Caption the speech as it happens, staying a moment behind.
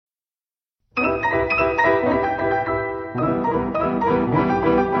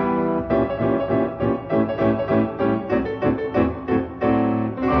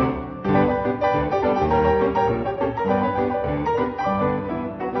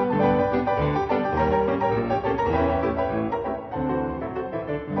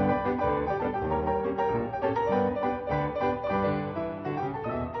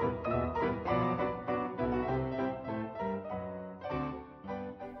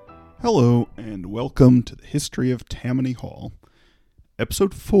Hello, and welcome to the History of Tammany Hall,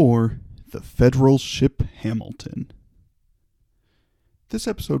 Episode 4, The Federal Ship Hamilton. This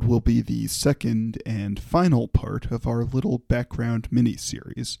episode will be the second and final part of our little background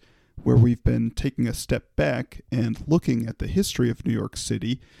mini-series, where we've been taking a step back and looking at the history of New York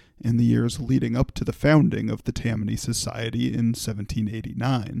City in the years leading up to the founding of the Tammany Society in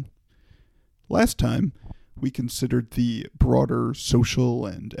 1789. Last time, we considered the broader social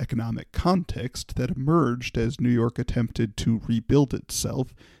and economic context that emerged as New York attempted to rebuild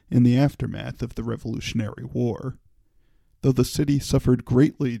itself in the aftermath of the Revolutionary War. Though the city suffered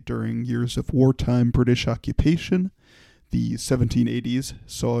greatly during years of wartime British occupation, the 1780s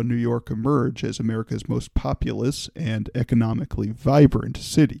saw New York emerge as America's most populous and economically vibrant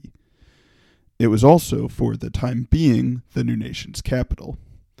city. It was also, for the time being, the new nation's capital.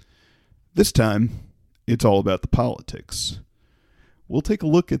 This time, it's all about the politics. We'll take a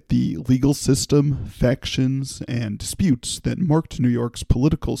look at the legal system, factions, and disputes that marked New York's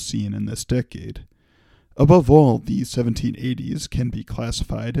political scene in this decade. Above all, the 1780s can be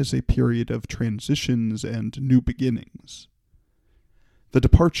classified as a period of transitions and new beginnings. The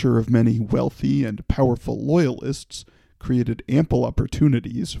departure of many wealthy and powerful loyalists created ample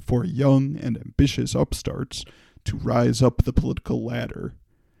opportunities for young and ambitious upstarts to rise up the political ladder.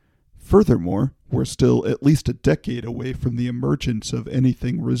 Furthermore, we're still at least a decade away from the emergence of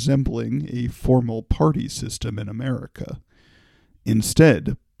anything resembling a formal party system in America.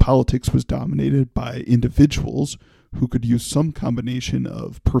 Instead, politics was dominated by individuals who could use some combination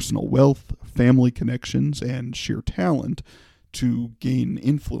of personal wealth, family connections, and sheer talent to gain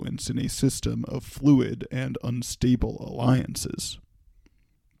influence in a system of fluid and unstable alliances.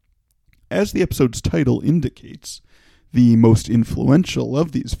 As the episode's title indicates, the most influential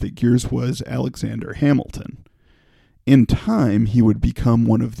of these figures was Alexander Hamilton. In time, he would become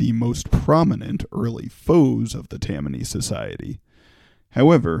one of the most prominent early foes of the Tammany Society.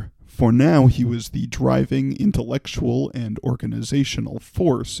 However, for now he was the driving intellectual and organizational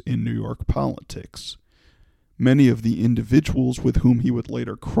force in New York politics. Many of the individuals with whom he would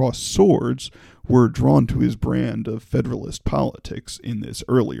later cross swords were drawn to his brand of Federalist politics in this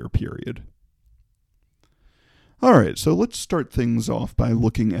earlier period. Alright, so let's start things off by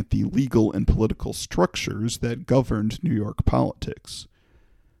looking at the legal and political structures that governed New York politics.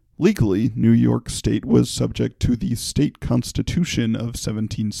 Legally, New York State was subject to the State Constitution of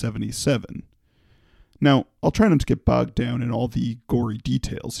 1777. Now, I'll try not to get bogged down in all the gory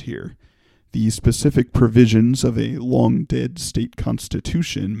details here. The specific provisions of a long-dead state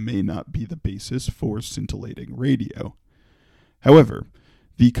constitution may not be the basis for scintillating radio. However,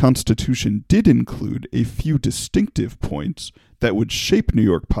 the Constitution did include a few distinctive points that would shape New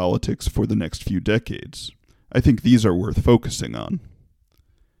York politics for the next few decades. I think these are worth focusing on.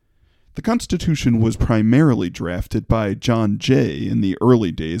 The Constitution was primarily drafted by John Jay in the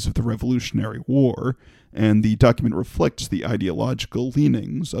early days of the Revolutionary War, and the document reflects the ideological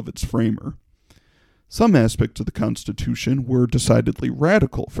leanings of its framer. Some aspects of the Constitution were decidedly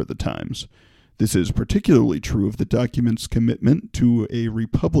radical for the times. This is particularly true of the document's commitment to a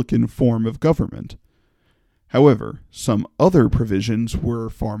republican form of government. However, some other provisions were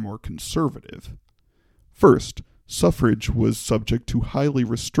far more conservative. First, suffrage was subject to highly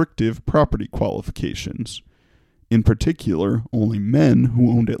restrictive property qualifications. In particular, only men who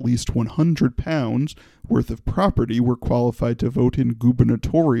owned at least 100 pounds worth of property were qualified to vote in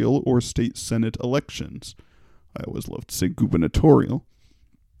gubernatorial or state senate elections. I always loved to say gubernatorial.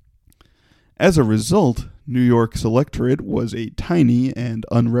 As a result, New York's electorate was a tiny and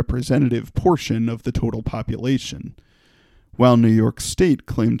unrepresentative portion of the total population. While New York State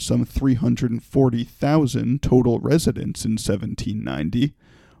claimed some 340,000 total residents in 1790,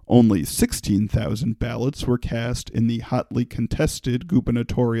 only 16,000 ballots were cast in the hotly contested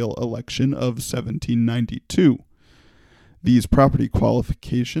gubernatorial election of 1792. These property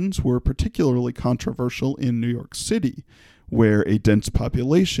qualifications were particularly controversial in New York City, where a dense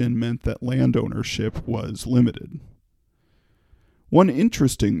population meant that land ownership was limited. One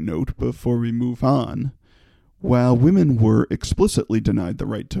interesting note before we move on: while women were explicitly denied the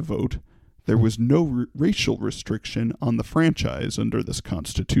right to vote, there was no racial restriction on the franchise under this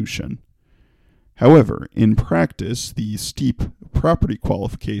Constitution. However, in practice, the steep property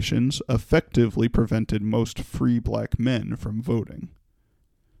qualifications effectively prevented most free black men from voting.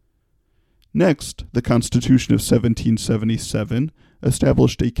 Next, the Constitution of 1777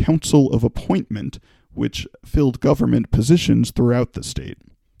 established a Council of Appointment, which filled government positions throughout the state.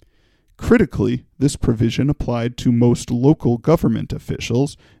 Critically, this provision applied to most local government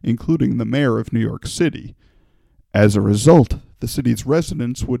officials, including the mayor of New York City. As a result, the city's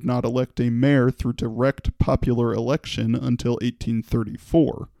residents would not elect a mayor through direct popular election until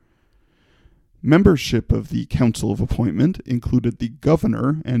 1834. Membership of the Council of Appointment included the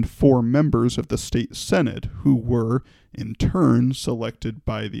governor and 4 members of the state senate, who were, in turn, selected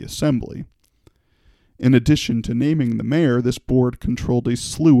by the assembly. In addition to naming the mayor, this board controlled a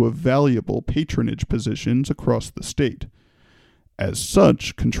slew of valuable patronage positions across the state. As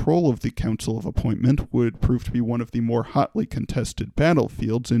such, control of the Council of Appointment would prove to be one of the more hotly contested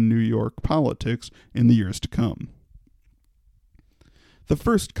battlefields in New York politics in the years to come. The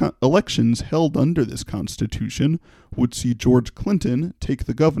first elections held under this constitution would see George Clinton take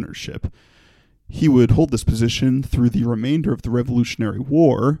the governorship. He would hold this position through the remainder of the Revolutionary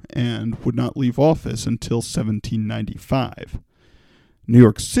War and would not leave office until 1795. New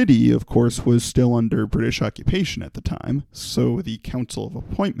York City, of course, was still under British occupation at the time, so the Council of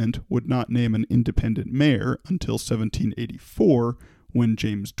Appointment would not name an independent mayor until 1784, when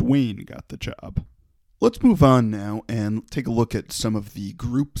James Duane got the job. Let's move on now and take a look at some of the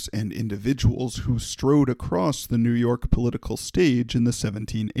groups and individuals who strode across the New York political stage in the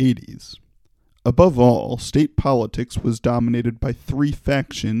 1780s. Above all, state politics was dominated by 3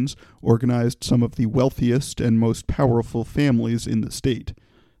 factions organized some of the wealthiest and most powerful families in the state: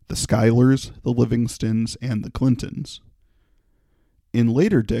 the Schuylers, the Livingstons, and the Clintons. In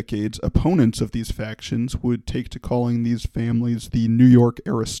later decades, opponents of these factions would take to calling these families the New York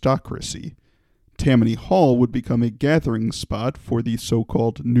aristocracy. Tammany Hall would become a gathering spot for the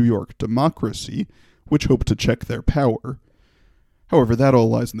so-called New York democracy, which hoped to check their power. However, that all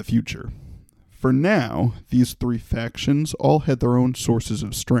lies in the future. For now, these 3 factions all had their own sources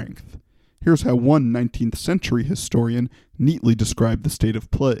of strength. Here's how one 19th century historian neatly described the state of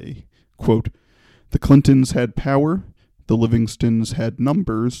play. Quote, "The Clintons had power, the Livingstons had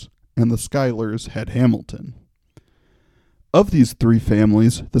numbers, and the Schuylers had Hamilton." Of these 3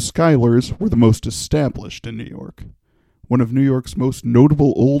 families, the Schuylers were the most established in New York. One of New York's most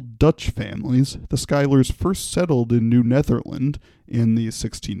notable old Dutch families, the Schuylers first settled in New Netherland in the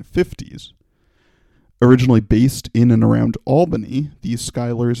 1650s. Originally based in and around Albany, these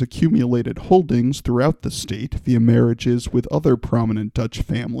Schuylers accumulated holdings throughout the state via marriages with other prominent Dutch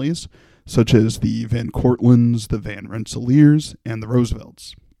families, such as the Van Cortlandts, the Van Rensselaers, and the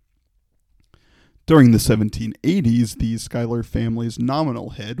Roosevelts. During the 1780s, the Schuyler family's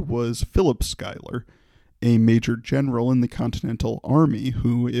nominal head was Philip Schuyler, a major general in the Continental Army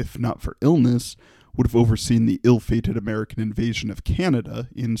who, if not for illness, would have overseen the ill-fated American invasion of Canada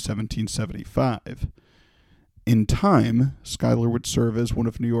in 1775. In time, Schuyler would serve as one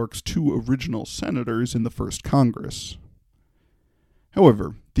of New York's 2 original senators in the first Congress.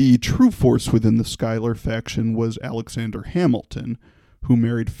 However, the true force within the Schuyler faction was Alexander Hamilton, who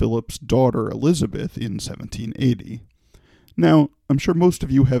married Philip's daughter Elizabeth in 1780. Now, I'm sure most of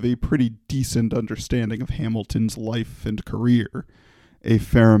you have a pretty decent understanding of Hamilton's life and career. A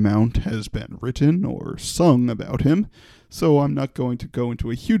fair amount has been written or sung about him, so I'm not going to go into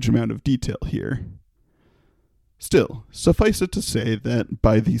a huge amount of detail here. Still, suffice it to say that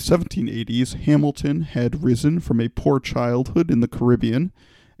by the 1780s, Hamilton had risen from a poor childhood in the Caribbean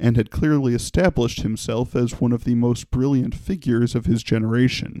and had clearly established himself as one of the most brilliant figures of his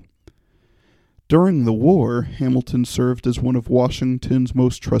generation. During the war, Hamilton served as one of Washington's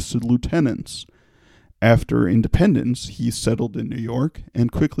most trusted lieutenants. After independence, he settled in New York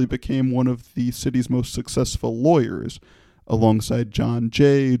and quickly became one of the city's most successful lawyers, alongside John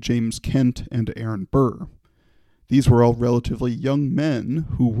Jay, James Kent, and Aaron Burr. These were all relatively young men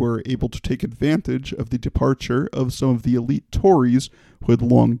who were able to take advantage of the departure of some of the elite Tories who had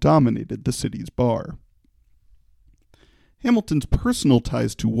long dominated the city's bar. Hamilton's personal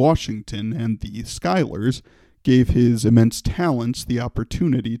ties to Washington and the Schuylers gave his immense talents the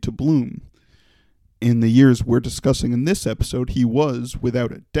opportunity to bloom. In the years we're discussing in this episode, he was,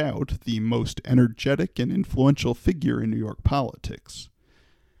 without a doubt, the most energetic and influential figure in New York politics.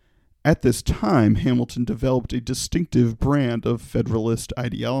 At this time, Hamilton developed a distinctive brand of Federalist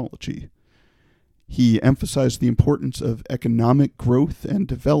ideology. He emphasized the importance of economic growth and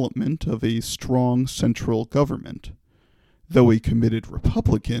development of a strong central government. Though a committed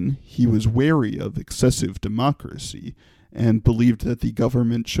Republican, he was wary of excessive democracy and believed that the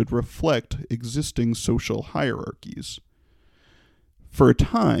government should reflect existing social hierarchies. For a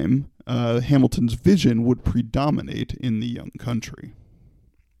time, Hamilton's vision would predominate in the young country.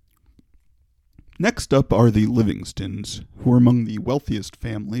 Next up are the Livingstons, who were among the wealthiest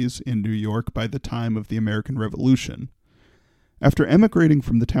families in New York by the time of the American Revolution. After emigrating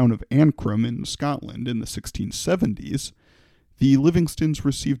from the town of Ancram in Scotland in the 1670s, the Livingstons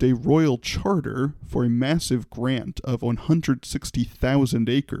received a royal charter for a massive grant of 160,000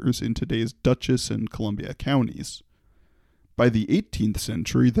 acres in today's Dutchess and Columbia counties. By the 18th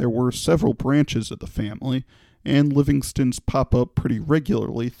century, there were several branches of the family, and Livingstons pop up pretty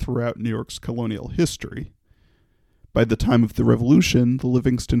regularly throughout New York's colonial history. By the time of the Revolution, the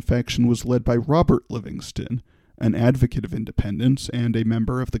Livingston faction was led by Robert Livingston, an advocate of independence and a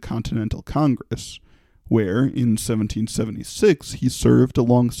member of the Continental Congress, where, in 1776, he served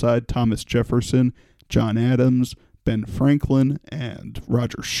alongside Thomas Jefferson, John Adams, Ben Franklin, and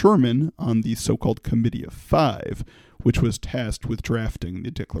Roger Sherman on the so-called Committee of Five, which was tasked with drafting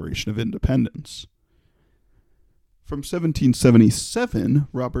the Declaration of Independence. From 1777,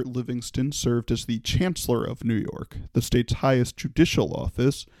 Robert Livingston served as the Chancellor of New York, the state's highest judicial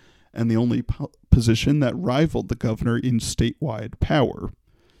office, and the only position that rivaled the governor in statewide power.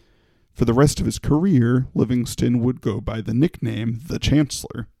 For the rest of his career, Livingston would go by the nickname the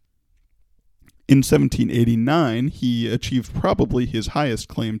Chancellor. In 1789, he achieved probably his highest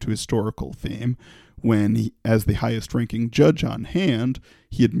claim to historical fame when, as the highest-ranking judge on hand,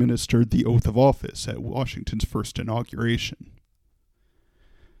 he administered the oath of office at Washington's first inauguration.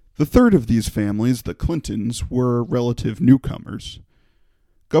 The third of these families, the Clintons, were relative newcomers.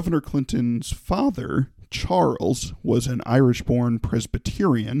 Governor Clinton's father, Charles, was an Irish-born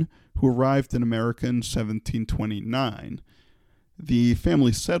Presbyterian who arrived in America in 1729. The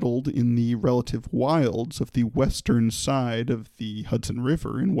family settled in the relative wilds of the western side of the Hudson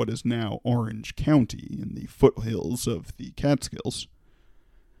River in what is now Orange County, in the foothills of the Catskills.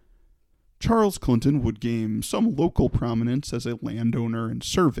 Charles Clinton would gain some local prominence as a landowner and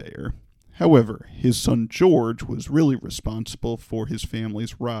surveyor. However, his son George was really responsible for his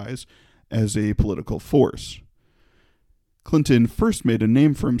family's rise as a political force. Clinton first made a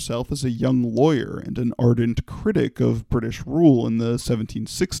name for himself as a young lawyer and an ardent critic of British rule in the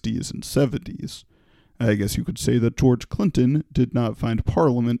 1760s and 70s. I guess you could say that George Clinton did not find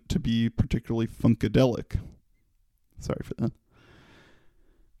Parliament to be particularly funkadelic. Sorry for that.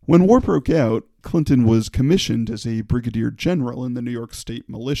 When war broke out, Clinton was commissioned as a brigadier general in the New York State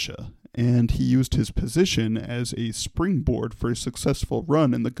Militia, and he used his position as a springboard for a successful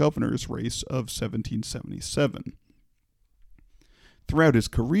run in the governor's race of 1777. Throughout his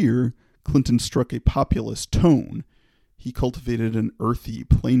career, Clinton struck a populist tone. He cultivated an earthy,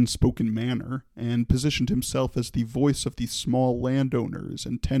 plain-spoken manner and positioned himself as the voice of the small landowners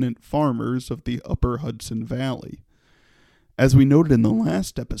and tenant farmers of the upper Hudson Valley. As we noted in the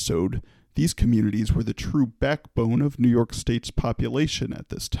last episode, these communities were the true backbone of New York State's population at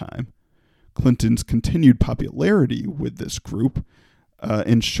this time. Clinton's continued popularity with this group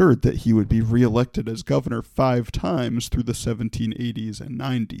ensured that he would be reelected as governor 5 times through the 1780s and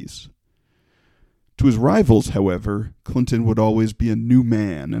 90s. To his rivals, however, Clinton would always be a new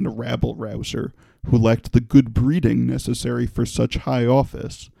man and a rabble-rouser who lacked the good breeding necessary for such high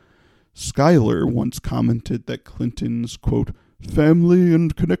office. Schuyler once commented that Clinton's, quote, family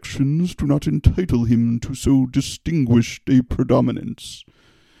and connections do not entitle him to so distinguished a predominance.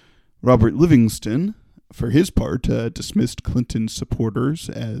 Robert Livingston, for his part, dismissed Clinton's supporters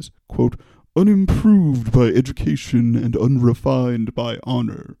as, quote, unimproved by education and unrefined by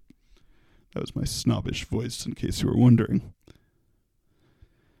honor. That was my snobbish voice, in case you were wondering.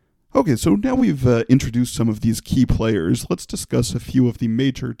 Okay, so now we've introduced some of these key players, let's discuss a few of the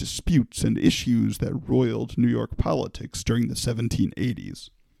major disputes and issues that roiled New York politics during the 1780s.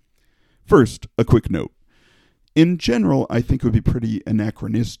 First, a quick note. In general, I think it would be pretty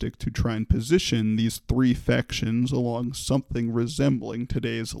anachronistic to try and position these 3 factions along something resembling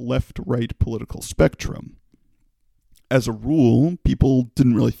today's left-right political spectrum. As a rule, people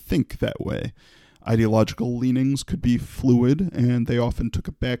didn't really think that way. Ideological leanings could be fluid, and they often took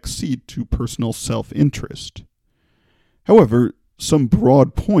a back seat to personal self-interest. However, some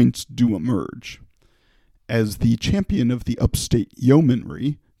broad points do emerge. As the champion of the upstate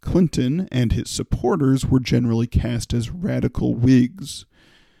yeomanry, Clinton and his supporters were generally cast as radical Whigs.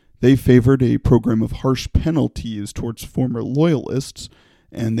 They favored a program of harsh penalties towards former Loyalists,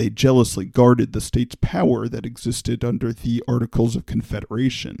 and they jealously guarded the state's power that existed under the Articles of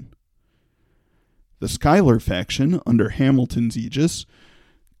Confederation. The Schuyler faction, under Hamilton's aegis,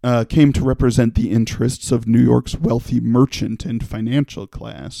 came to represent the interests of New York's wealthy merchant and financial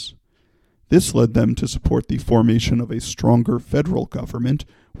class. This led them to support the formation of a stronger federal government,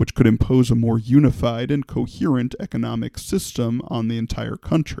 which could impose a more unified and coherent economic system on the entire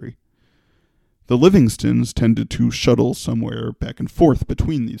country. The Livingstons tended to shuttle somewhere back and forth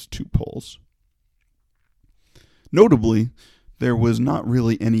between these two poles. Notably, there was not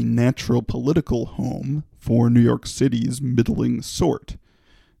really any natural political home for New York City's middling sort.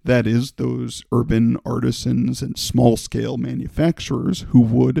 That is, those urban artisans and small-scale manufacturers who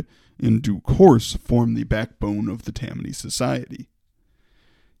would, in due course, form the backbone of the Tammany society.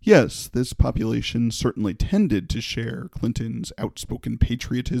 Yes, this population certainly tended to share Clinton's outspoken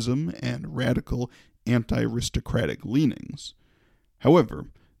patriotism and radical anti-aristocratic leanings. However,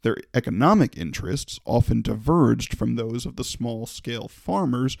 their economic interests often diverged from those of the small-scale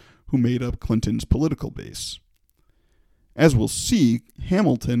farmers who made up Clinton's political base. As we'll see,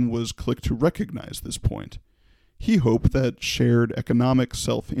 Hamilton was quick to recognize this point. He hoped that shared economic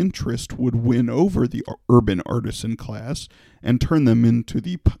self-interest would win over the urban artisan class and turn them into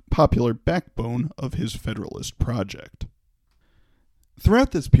the popular backbone of his Federalist project.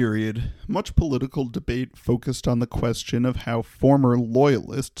 Throughout this period, much political debate focused on the question of how former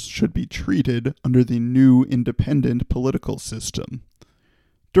Loyalists should be treated under the new independent political system.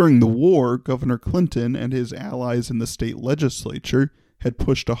 During the war, Governor Clinton and his allies in the state legislature had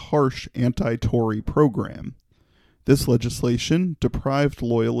pushed a harsh anti-Tory program. This legislation deprived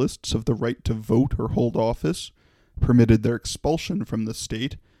Loyalists of the right to vote or hold office, permitted their expulsion from the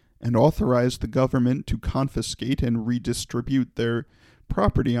state, and authorized the government to confiscate and redistribute their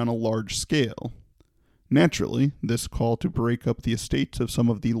property on a large scale. Naturally, this call to break up the estates of some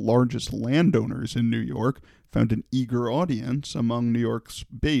of the largest landowners in New York found an eager audience among New York's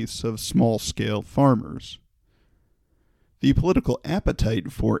base of small-scale farmers. The political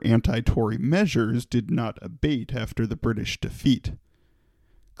appetite for anti-Tory measures did not abate after the British defeat.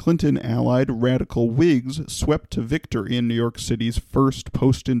 Clinton-allied radical Whigs swept to victory in New York City's first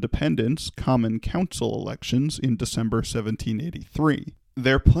post-independence Common Council elections in December 1783.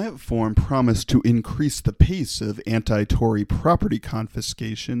 Their platform promised to increase the pace of anti-Tory property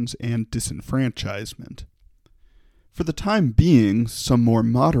confiscations and disenfranchisement. For the time being, some more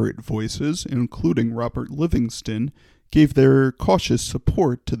moderate voices, including Robert Livingston, gave their cautious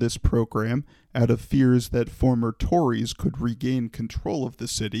support to this program out of fears that former Tories could regain control of the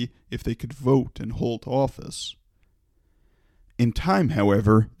city if they could vote and hold office. In time,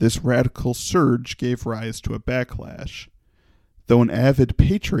 however, this radical surge gave rise to a backlash. Though an avid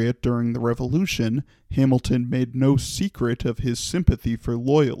patriot during the Revolution, Hamilton made no secret of his sympathy for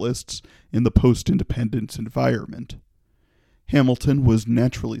Loyalists in the post-independence environment. Hamilton was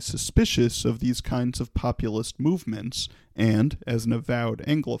naturally suspicious of these kinds of populist movements, and, as an avowed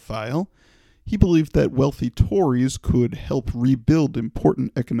Anglophile, he believed that wealthy Tories could help rebuild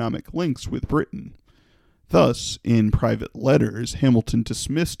important economic links with Britain. Thus, in private letters, Hamilton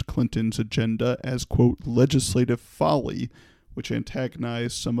dismissed Clinton's agenda as, quote, legislative folly, which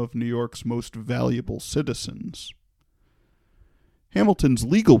antagonized some of New York's most valuable citizens. Hamilton's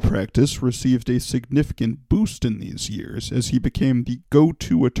legal practice received a significant boost in these years as he became the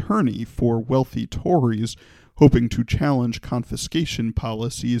go-to attorney for wealthy Tories hoping to challenge confiscation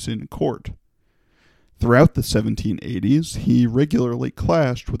policies in court. Throughout the 1780s, he regularly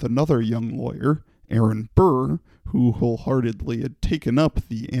clashed with another young lawyer, Aaron Burr, who wholeheartedly had taken up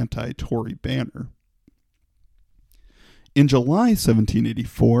the anti-Tory banner. In July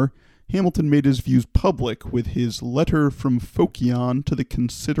 1784, Hamilton made his views public with his Letter from Phocion to the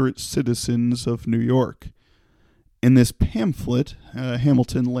Considerate Citizens of New York. In this pamphlet,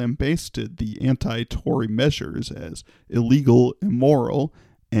 Hamilton lambasted the anti-Tory measures as illegal, immoral,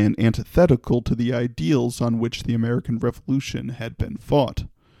 and antithetical to the ideals on which the American Revolution had been fought.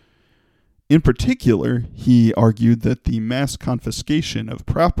 In particular, he argued that the mass confiscation of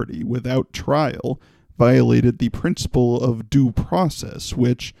property without trial violated the principle of due process,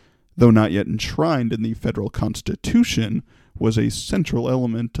 which, though not yet enshrined in the federal Constitution, was a central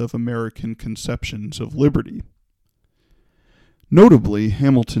element of American conceptions of liberty. Notably,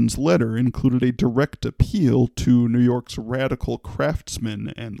 Hamilton's letter included a direct appeal to New York's radical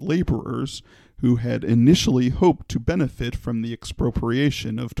craftsmen and laborers who had initially hoped to benefit from the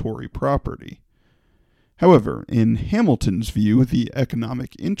expropriation of Tory property. However, in Hamilton's view, the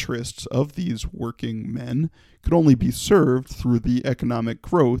economic interests of these working men could only be served through the economic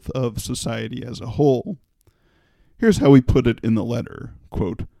growth of society as a whole. Here's how he put it in the letter,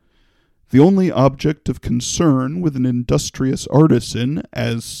 quote, "The only object of concern with an industrious artisan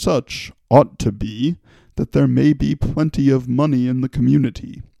as such ought to be that there may be plenty of money in the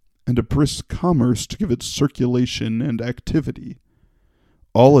community, and a brisk commerce to give it circulation and activity.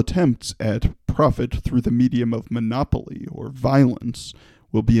 All attempts at profit through the medium of monopoly or violence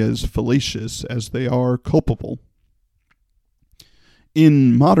will be as fallacious as they are culpable."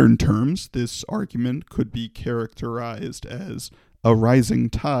 In modern terms, this argument could be characterized as a rising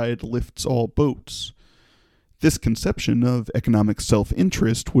tide lifts all boats. This conception of economic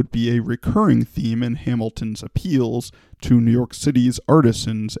self-interest would be a recurring theme in Hamilton's appeals to New York City's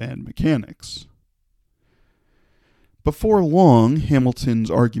artisans and mechanics. Before long,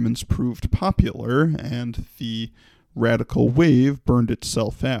 Hamilton's arguments proved popular, and the radical wave burned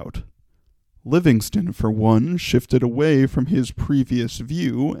itself out. Livingston, for one, shifted away from his previous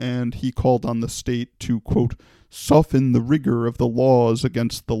view, and he called on the state to, quote, soften the rigor of the laws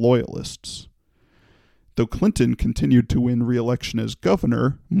against the Loyalists. Though Clinton continued to win re-election as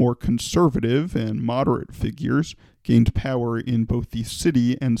governor, more conservative and moderate figures gained power in both the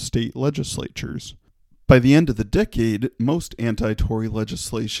city and state legislatures. By the end of the decade, most anti-Tory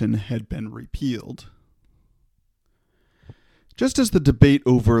legislation had been repealed. Just as the debate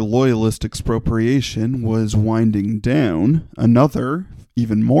over Loyalist expropriation was winding down, another,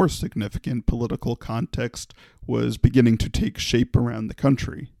 even more significant political context was beginning to take shape around the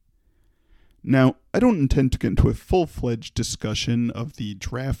country. Now, I don't intend to get into a full-fledged discussion of the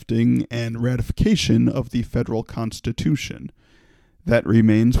drafting and ratification of the federal Constitution. That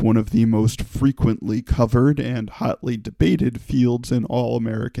remains one of the most frequently covered and hotly debated fields in all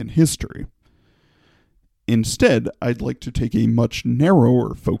American history. Instead, I'd like to take a much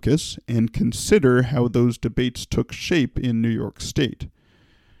narrower focus and consider how those debates took shape in New York State.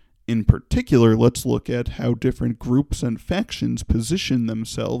 In particular, let's look at how different groups and factions position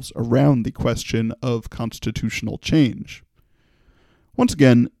themselves around the question of constitutional change. Once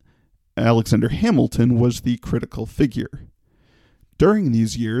again, Alexander Hamilton was the critical figure. During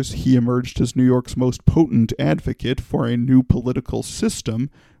these years, he emerged as New York's most potent advocate for a new political system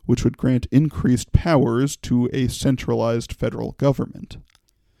which would grant increased powers to a centralized federal government.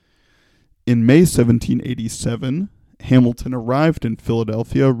 In May 1787, Hamilton arrived in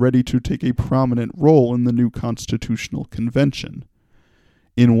Philadelphia ready to take a prominent role in the new Constitutional Convention.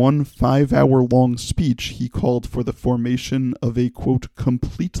 In one 5-hour-long speech, he called for the formation of a, quote,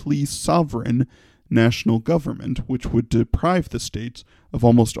 completely sovereign national government which would deprive the states of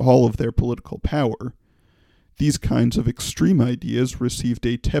almost all of their political power. These kinds of extreme ideas received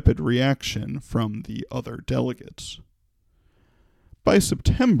a tepid reaction from the other delegates. By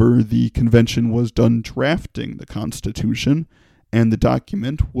September, the convention was done drafting the Constitution, and the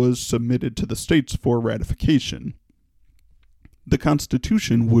document was submitted to the states for ratification. The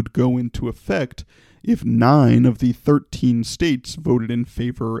Constitution would go into effect if 9 of the 13 states voted in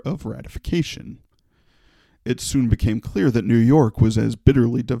favor of ratification. It soon became clear that New York was as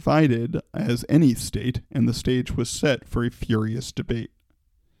bitterly divided as any state, and the stage was set for a furious debate.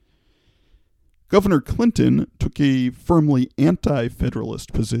 Governor Clinton took a firmly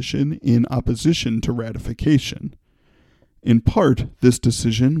anti-federalist position in opposition to ratification. In part, this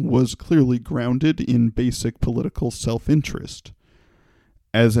decision was clearly grounded in basic political self-interest.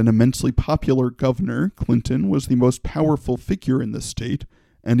 As an immensely popular governor, Clinton was the most powerful figure in the state,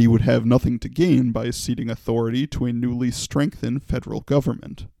 and he would have nothing to gain by ceding authority to a newly strengthened federal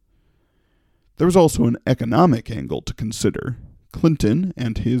government. There was also an economic angle to consider. Clinton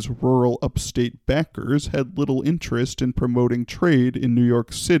and his rural upstate backers had little interest in promoting trade in New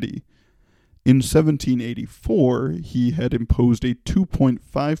York City. In 1784, he had imposed a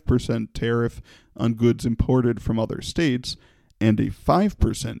 2.5% tariff on goods imported from other states and a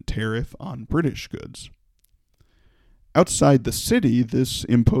 5% tariff on British goods. Outside the city, this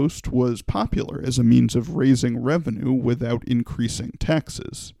impost was popular as a means of raising revenue without increasing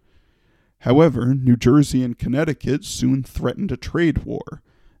taxes. However, New Jersey and Connecticut soon threatened a trade war,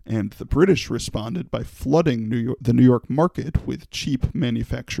 and the British responded by flooding the New York market with cheap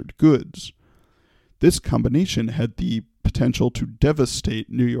manufactured goods. This combination had the potential to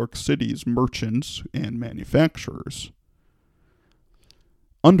devastate New York City's merchants and manufacturers.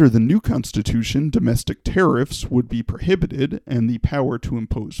 Under the new Constitution, domestic tariffs would be prohibited, and the power to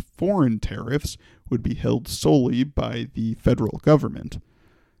impose foreign tariffs would be held solely by the federal government.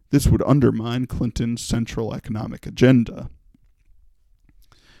 This would undermine Clinton's central economic agenda.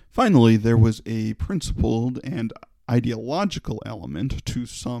 Finally, there was a principled and ideological element to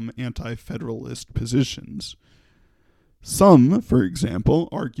some anti-federalist positions. Some, for example,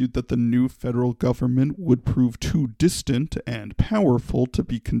 argued that the new federal government would prove too distant and powerful to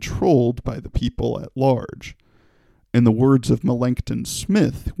be controlled by the people at large. In the words of Melancton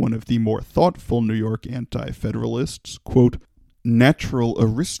Smith, one of the more thoughtful New York anti-federalists, quote, natural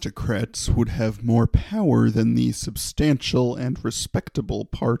aristocrats would have more power than the substantial and respectable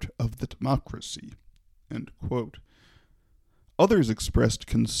part of the democracy, end quote. Others expressed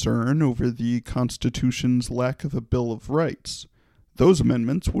concern over the Constitution's lack of a Bill of Rights. Those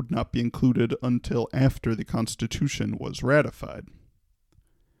amendments would not be included until after the Constitution was ratified.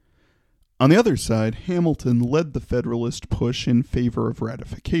 On the other side, Hamilton led the Federalist push in favor of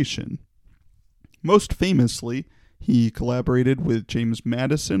ratification. Most famously, he collaborated with James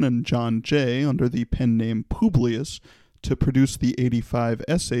Madison and John Jay under the pen name Publius to produce the 85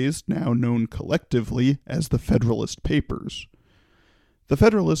 essays now known collectively as the Federalist Papers. The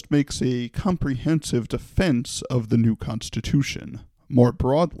Federalist makes a comprehensive defense of the new Constitution. More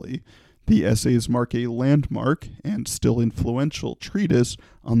broadly, the essays mark a landmark and still influential treatise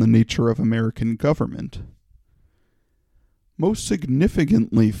on the nature of American government. Most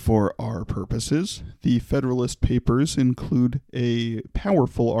significantly for our purposes, the Federalist Papers include a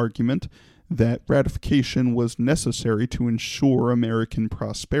powerful argument that ratification was necessary to ensure American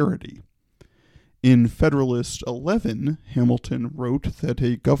prosperity. In Federalist 11, Hamilton wrote that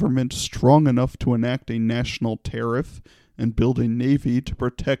a government strong enough to enact a national tariff and build a navy to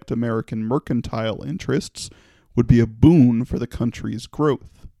protect American mercantile interests would be a boon for the country's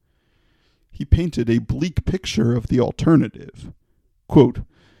growth. He painted a bleak picture of the alternative. Quote,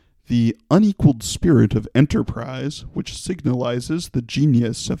 "The unequaled spirit of enterprise, which signalizes the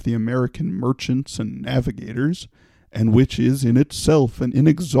genius of the American merchants and navigators, and which is in itself an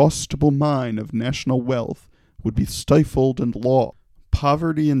inexhaustible mine of national wealth, would be stifled and lost.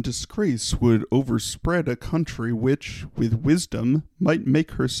 Poverty and disgrace would overspread a country which, with wisdom, might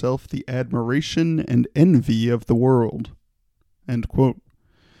make herself the admiration and envy of the world." End quote.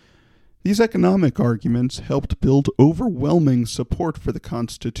 These economic arguments helped build overwhelming support for the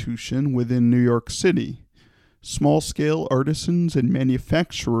Constitution within New York City. Small-scale artisans and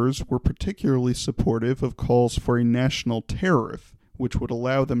manufacturers were particularly supportive of calls for a national tariff, which would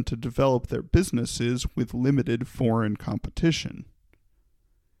allow them to develop their businesses with limited foreign competition.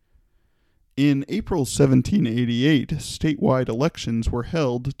 In April 1788, statewide elections were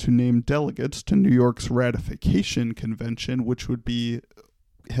held to name delegates to New York's ratification convention, which would be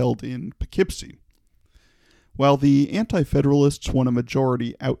held in Poughkeepsie. While the Anti-Federalists won a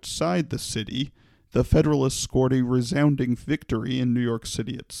majority outside the city, the Federalists scored a resounding victory in New York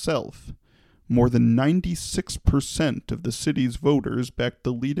City itself. More than 96% of the city's voters backed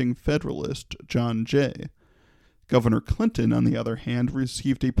the leading Federalist, John Jay. Governor Clinton, on the other hand,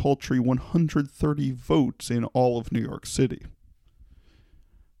 received a paltry 130 votes in all of New York City.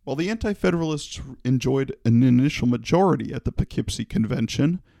 While the Anti-Federalists enjoyed an initial majority at the Poughkeepsie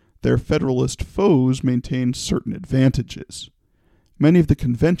Convention, their Federalist foes maintained certain advantages. Many of the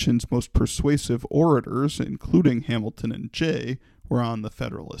convention's most persuasive orators, including Hamilton and Jay, were on the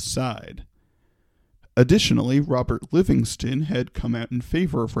Federalist side. Additionally, Robert Livingston had come out in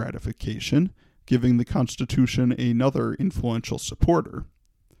favor of ratification, giving the Constitution another influential supporter.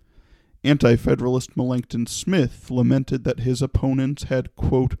 Anti-Federalist Melancton Smith lamented that his opponents had,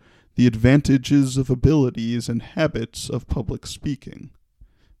 quote, "the advantages of abilities and habits of public speaking,"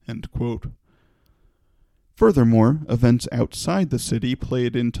 end quote. Furthermore, events outside the city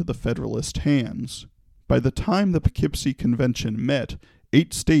played into the Federalist hands. By the time the Poughkeepsie Convention met,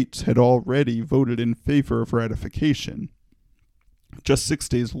 8 states had already voted in favor of ratification. Just 6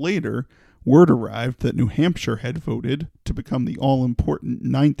 days later, word arrived that New Hampshire had voted to become the all-important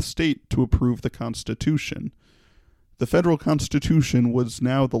 9th state to approve the Constitution. The federal Constitution was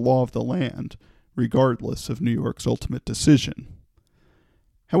now the law of the land, regardless of New York's ultimate decision.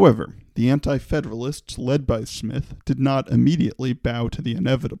 However, the Anti-Federalists, led by Smith, did not immediately bow to the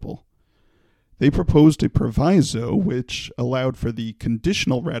inevitable. They proposed a proviso which allowed for the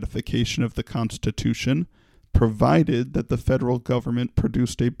conditional ratification of the Constitution, provided that the federal government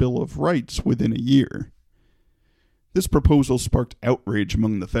produced a Bill of Rights within a year. This proposal sparked outrage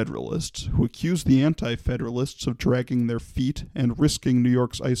among the Federalists, who accused the Anti-Federalists of dragging their feet and risking New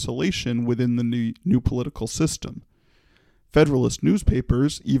York's isolation within the new political system. Federalist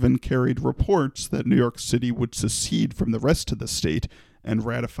newspapers even carried reports that New York City would secede from the rest of the state and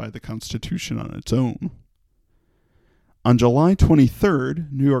ratify the Constitution on its own. On July 23rd,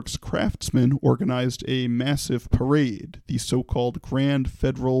 New York's craftsmen organized a massive parade, the so-called Grand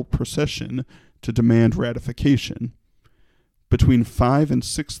Federal Procession, to demand ratification. Between 5,000 and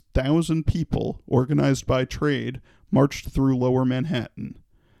 6,000 people, organized by trade, marched through Lower Manhattan.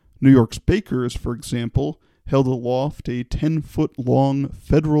 New York's bakers, for example, held aloft a 10-foot-long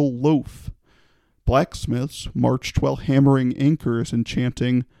federal loaf. Blacksmiths marched while hammering anchors and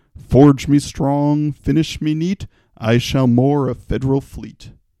chanting, "Forge me strong, finish me neat, I shall moor a federal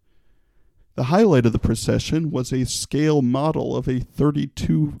fleet." The highlight of the procession was a scale model of a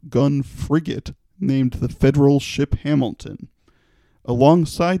 32-gun frigate named the Federal Ship Hamilton.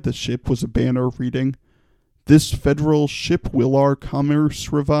 Alongside the ship was a banner reading, "This federal ship will our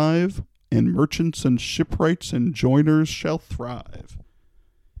commerce revive, and merchants and shipwrights and joiners shall thrive."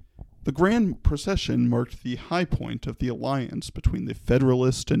 The grand procession marked the high point of the alliance between the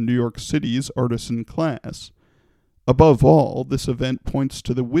Federalist and New York City's artisan class. Above all, this event points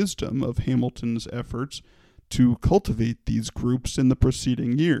to the wisdom of Hamilton's efforts to cultivate these groups in the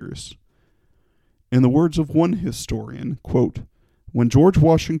preceding years. In the words of one historian, quote, "When George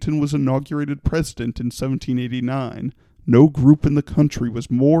Washington was inaugurated president in 1789, no group in the country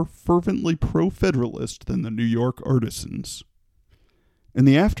was more fervently pro-Federalist than the New York artisans." In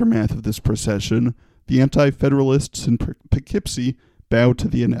the aftermath of this procession, the anti-Federalists in Poughkeepsie bowed to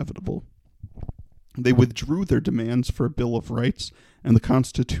the inevitable. They withdrew their demands for a Bill of Rights, and the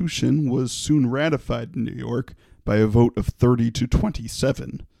Constitution was soon ratified in New York by a vote of 30 to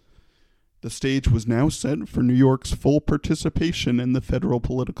 27. The stage was now set for New York's full participation in the federal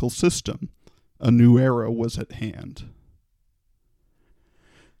political system. A new era was at hand.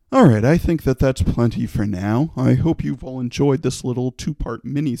 All right, I think that's plenty for now. I hope you've all enjoyed this little two-part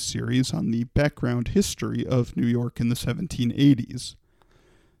mini-series on the background history of New York in the 1780s.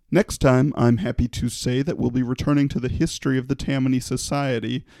 Next time, I'm happy to say that we'll be returning to the history of the Tammany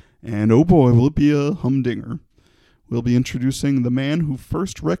Society, and oh boy, will it be a humdinger. We'll be introducing the man who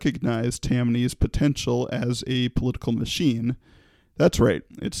first recognized Tammany's potential as a political machine. That's right,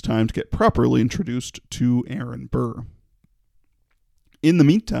 it's time to get properly introduced to Aaron Burr. In the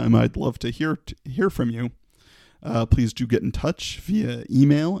meantime, I'd love to hear from you. Please do get in touch via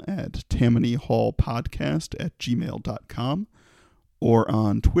email at tammanyhallpodcast@gmail.com or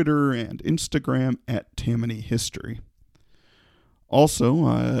on Twitter and Instagram at Tammany History.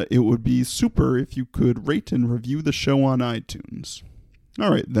 Also, it would be super if you could rate and review the show on iTunes.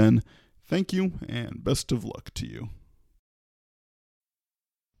 All right, then. Thank you, and best of luck to you.